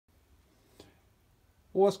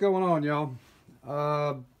What's going on, y'all?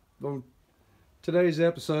 On today's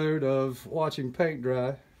episode of watching paint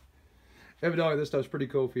dry, evidently this stuff's pretty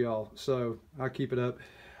cool for y'all, so I'll keep it up.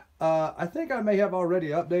 I think I may have already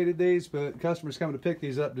updated these, but customers coming to pick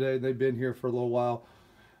these up today, they've been here for a little while.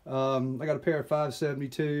 I got a pair of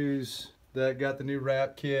 572s that got the new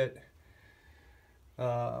wrap kit,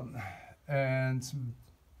 and some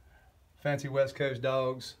fancy West Coast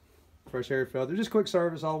dogs, fresh air filter, just quick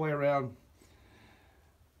service all the way around.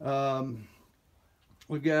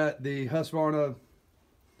 We've got the Husqvarna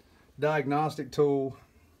Diagnostic tool,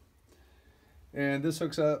 and this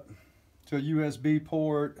hooks up to a USB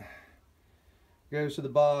port, goes to the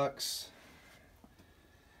box,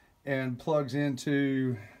 and plugs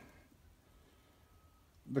into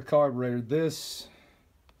the carburetor. This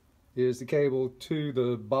is the cable to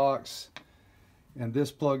the box, and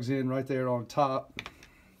this plugs in right there on top.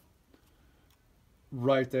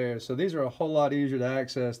 Right there. So these are a whole lot easier to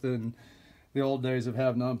access than the old days of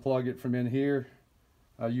having to unplug it from in here.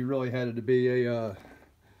 You really had to be a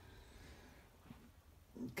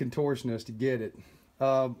contortionist to get it.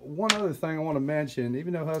 One other thing I want to mention,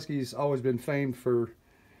 even though Husky's always been famed for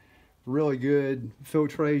really good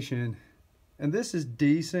filtration, and this is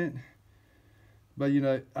decent, but you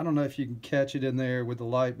know, I don't know if you can catch it in there with the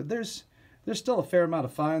light, but there's still a fair amount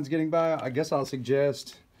of fines getting by. I guess I'll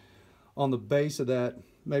suggest on the base of that,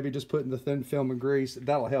 maybe just putting the thin film of grease.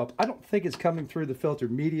 That'll help. I don't think it's coming through the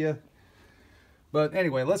filtered media, but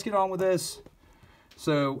anyway, let's get on with this.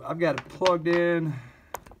 So I've got it plugged in.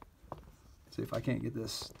 Let's see if I can't get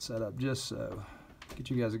this set up just so get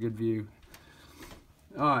you guys a good view.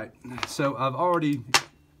 All right, so I've already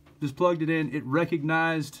just plugged it in. It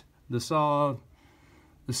recognized the saw,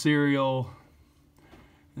 the serial,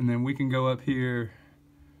 and then we can go up here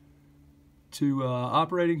to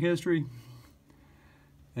operating history,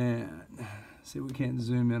 and see if we can't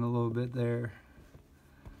zoom in a little bit there.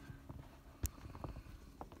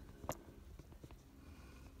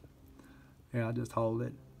 Yeah, I'll just hold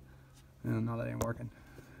it. And no, that ain't working.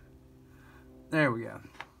 There we go.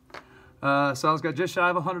 So it's got just shy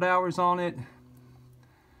of 100 hours on it.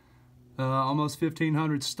 Almost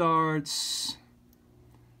 1,500 starts.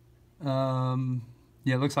 Yeah,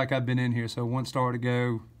 it looks like I've been in here, so 1 star to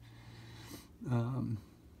go.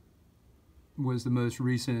 Was the most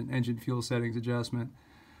recent engine fuel settings adjustment.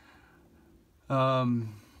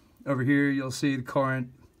 Over here you'll see the current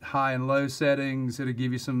high and low settings. It'll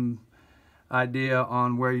give you some idea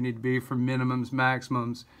on where you need to be for minimums,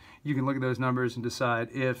 maximums. You can look at those numbers and decide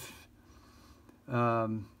if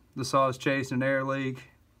the saw is chasing an air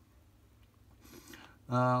leak.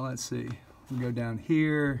 Let's see, we'll go down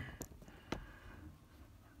here.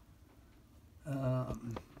 A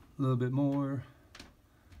little bit more.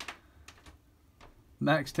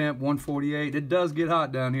 Max temp 148. It does get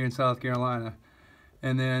hot down here in South Carolina.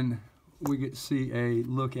 And then we get to see a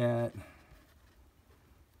look at,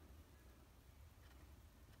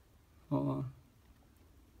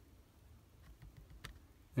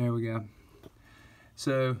 there we go.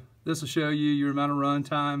 So this will show you your amount of run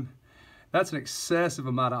time. That's an excessive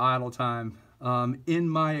amount of idle time in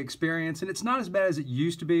my experience, and it's not as bad as it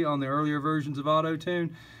used to be on the earlier versions of Auto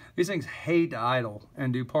Tune. These things hate to idle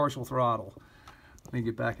and do partial throttle. Let me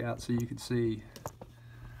get back out so you can see.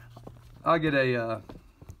 I got a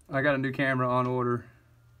new camera on order,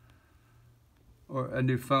 or a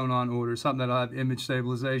new phone on order, something that'll have image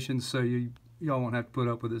stabilization, so y'all won't have to put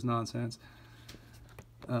up with this nonsense.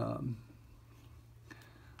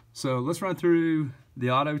 So let's run through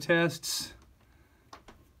the auto tests.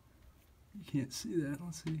 You can't see that.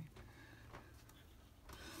 Let's see.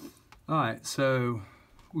 All right, so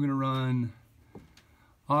we're gonna run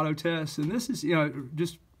auto tests, and this is, you know,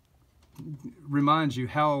 just reminds you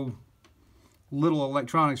how little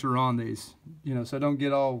electronics are on these, you know, so don't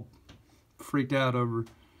get all freaked out over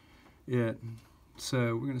it.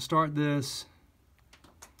 So we're gonna start this.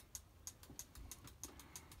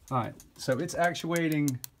 All right, so it's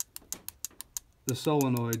actuating the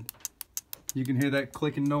solenoid. You can hear that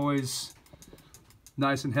clicking noise,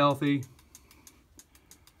 nice and healthy.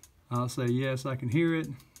 I'll say yes, I can hear it.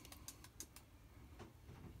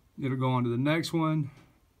 It'll go on to the next one.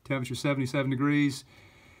 Temperature 77 degrees.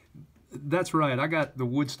 That's right, I got the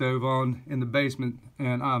wood stove on in the basement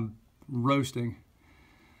and I'm roasting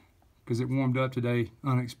because it warmed up today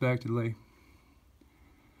unexpectedly.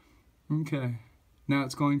 Okay, now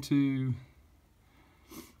it's going to,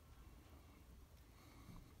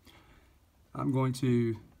 I'm going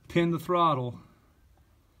to pin the throttle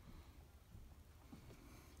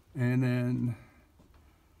and then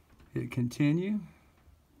hit continue.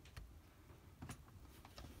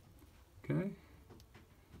 Okay,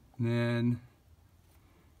 And then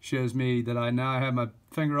shows me that I now have my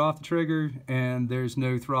finger off the trigger and there's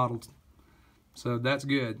no throttle. So that's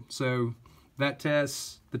good. So that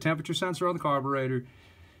tests the temperature sensor on the carburetor,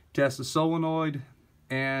 tests the solenoid,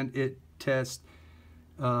 and it tests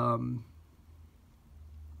your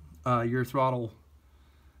throttle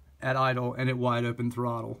at idle and at wide open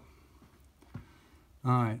throttle.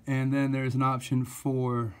 Alright, and then there's an option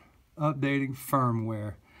for updating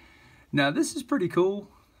firmware. Now this is pretty cool,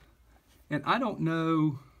 and I don't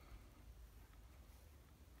know.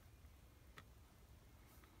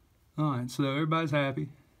 Alright, so everybody's happy.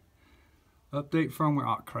 Update firmware.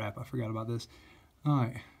 Oh crap, I forgot about this.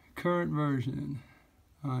 Alright, current version.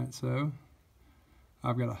 Alright, so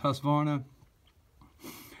I've got a Husqvarna.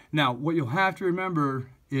 Now, what you'll have to remember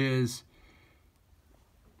is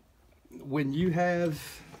when you have,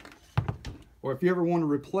 or if you ever want to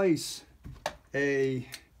replace a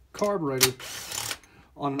carburetor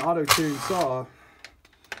on an auto tune saw,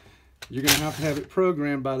 you're going to have it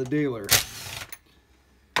programmed by the dealer.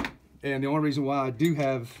 And the only reason why I do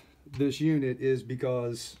have this unit is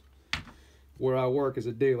because where I work is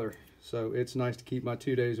a dealer, so it's nice to keep my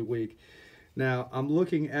 2 days a week. Now I'm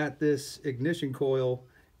looking at this ignition coil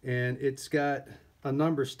and it's got a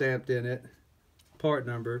number stamped in it, part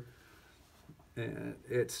number, and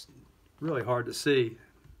it's really hard to see.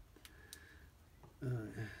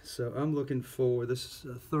 So I'm looking for this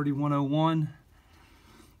 3101.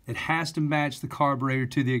 It has to match the carburetor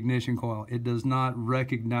to the ignition coil. It does not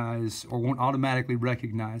recognize, or won't automatically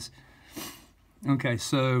recognize. Okay,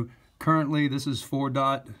 so currently this is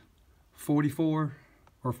 4.44 or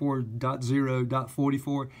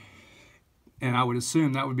 4.0.44, and I would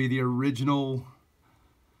assume that would be the original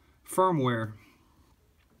firmware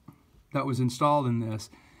that was installed in this.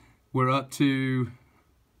 We're up to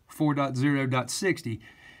 4.0.60.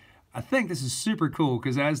 I think this is super cool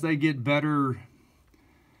because as they get better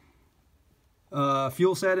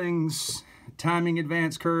fuel settings, timing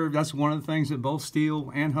advance curve, that's one of the things that both Steel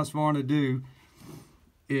and Husqvarna do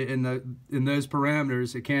in those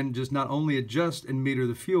parameters. It can just not only adjust and meter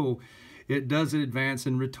the fuel, it does advance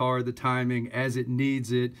and retard the timing as it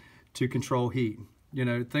needs it to control heat. You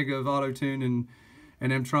know, think of Auto Tune and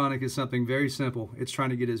M-Tronic as something very simple. It's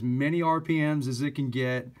trying to get as many RPMs as it can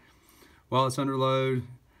get while it's under load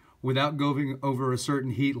without going over a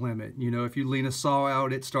certain heat limit. You know, if you lean a saw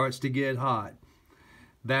out, it starts to get hot.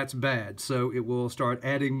 That's bad. So it will start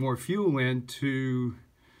adding more fuel in to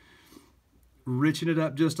richen it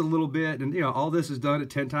up just a little bit. And, you know, all this is done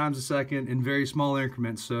at 10 times a second in very small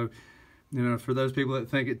increments. So, you know, for those people that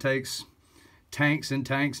think it takes tanks and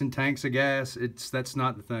tanks and tanks of gas, that's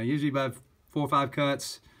not the thing. Usually about 4 or 5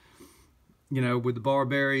 cuts, you know, with the bar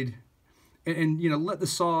buried. And you know, let the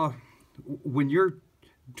saw, when you're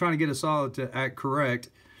trying to get a saw to act correct,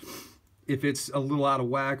 if it's a little out of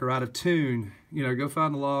whack or out of tune, you know, go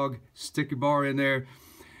find the log, stick your bar in there,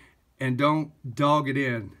 and don't dog it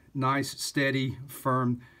in. Nice, steady,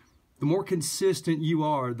 firm. The more consistent you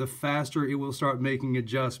are, the faster it will start making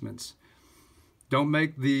adjustments. Don't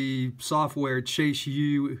make the software chase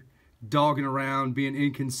you, dogging around, being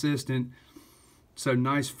inconsistent. So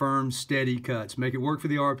nice, firm, steady cuts. Make it work for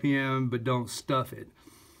the RPM, but don't stuff it.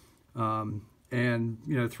 And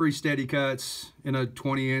you know, 3 steady cuts in a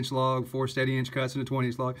 20-inch log, 4 steady inch cuts in a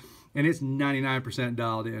 20-inch log, and it's 99%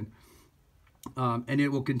 dialed in. And it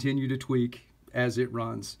will continue to tweak as it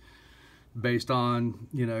runs, based on,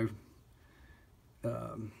 you know,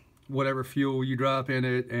 whatever fuel you drop in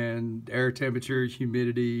it, and air temperature,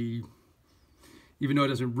 humidity. Even though it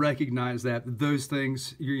doesn't recognize that, those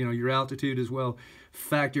things, you know, your altitude as well,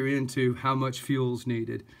 factor into how much fuel's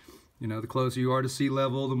needed. You know, the closer you are to sea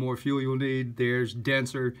level, the more fuel you'll need. The air's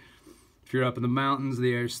denser. If you're up in the mountains,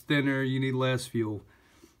 the air's thinner, you need less fuel.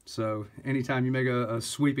 So anytime you make a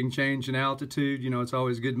sweeping change in altitude, you know, it's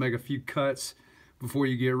always good to make a few cuts before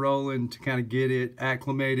you get rolling to kind of get it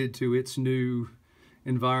acclimated to its new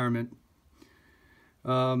environment.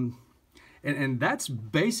 And that's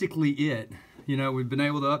basically it. You know, we've been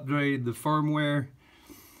able to upgrade the firmware.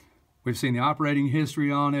 We've seen the operating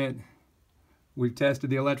history on it. We've tested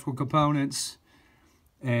the electrical components,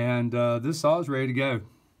 and this saw is ready to go.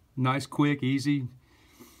 Nice, quick, easy,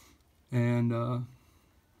 and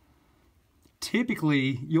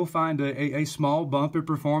typically you'll find a small bump in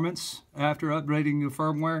performance after upgrading the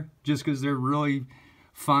firmware, just because they're really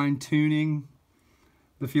fine-tuning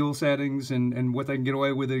the fuel settings and what they can get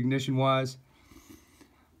away with ignition-wise.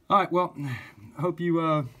 All right, well, I hope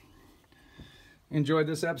you enjoyed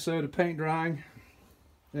this episode of paint drying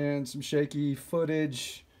and some shaky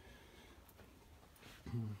footage.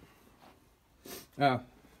 Oh,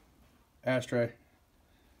 ashtray.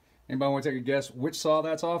 Anybody want to take a guess which saw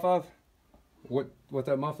that's off of? What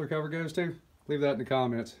that muffler cover goes to? Leave that in the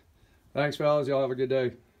comments. Thanks, fellas. Y'all have a good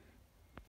day.